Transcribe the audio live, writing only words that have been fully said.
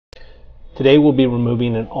Today we'll be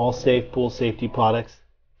removing an All-Safe Pool Safety Products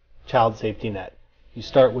child safety net. You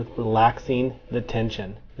start with relaxing the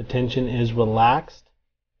tension. The tension is relaxed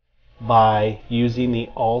by using the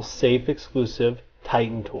All-Safe exclusive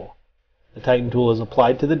Tighten tool. The Tighten tool is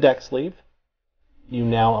applied to the deck sleeve. You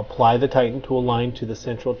now apply the Tighten tool line to the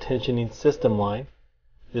central tensioning system line.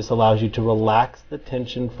 This allows you to relax the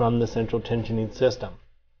tension from the central tensioning system.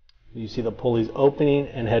 You see the pulleys opening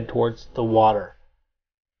and head towards the water.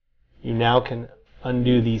 You now can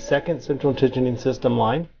undo the second central tensioning system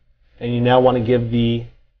line, and you now want to give the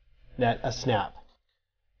net a snap.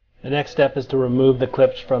 The next step is to remove the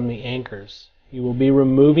clips from the anchors. You will be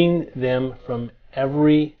removing them from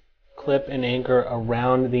every clip and anchor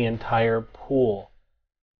around the entire pool.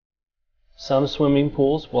 Some swimming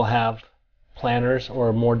pools will have planters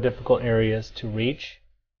or more difficult areas to reach.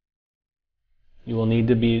 They will need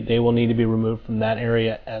to be removed from that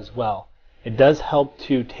area as well. It does help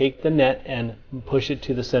to take the net and push it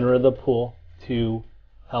to the center of the pool to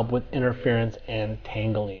help with interference and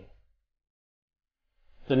tangling.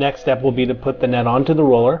 The next step will be to put the net onto the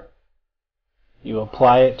roller. You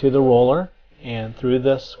apply it to the roller and through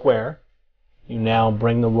the square. You now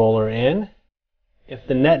bring the roller in. If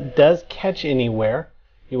the net does catch anywhere,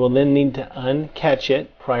 you will then need to uncatch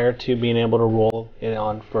it prior to being able to roll it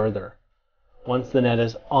on further. Once the net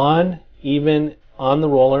is even on the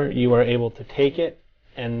roller, you are able to take it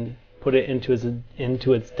and put it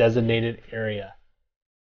into its designated area.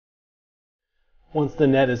 Once the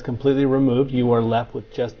net is completely removed, you are left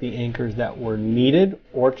with just the anchors that were needed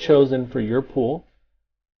or chosen for your pool.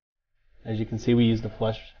 As you can see, we used the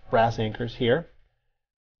flush brass anchors here.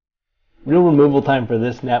 Real removal time for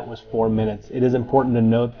this net was 4 minutes. It is important to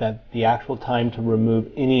note that the actual time to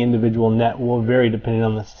remove any individual net will vary depending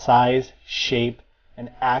on the size, shape, and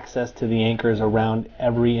access to the anchors around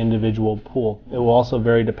every individual pool. It will also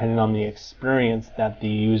vary depending on the experience that the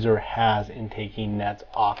user has in taking nets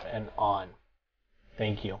off and on.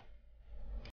 Thank you.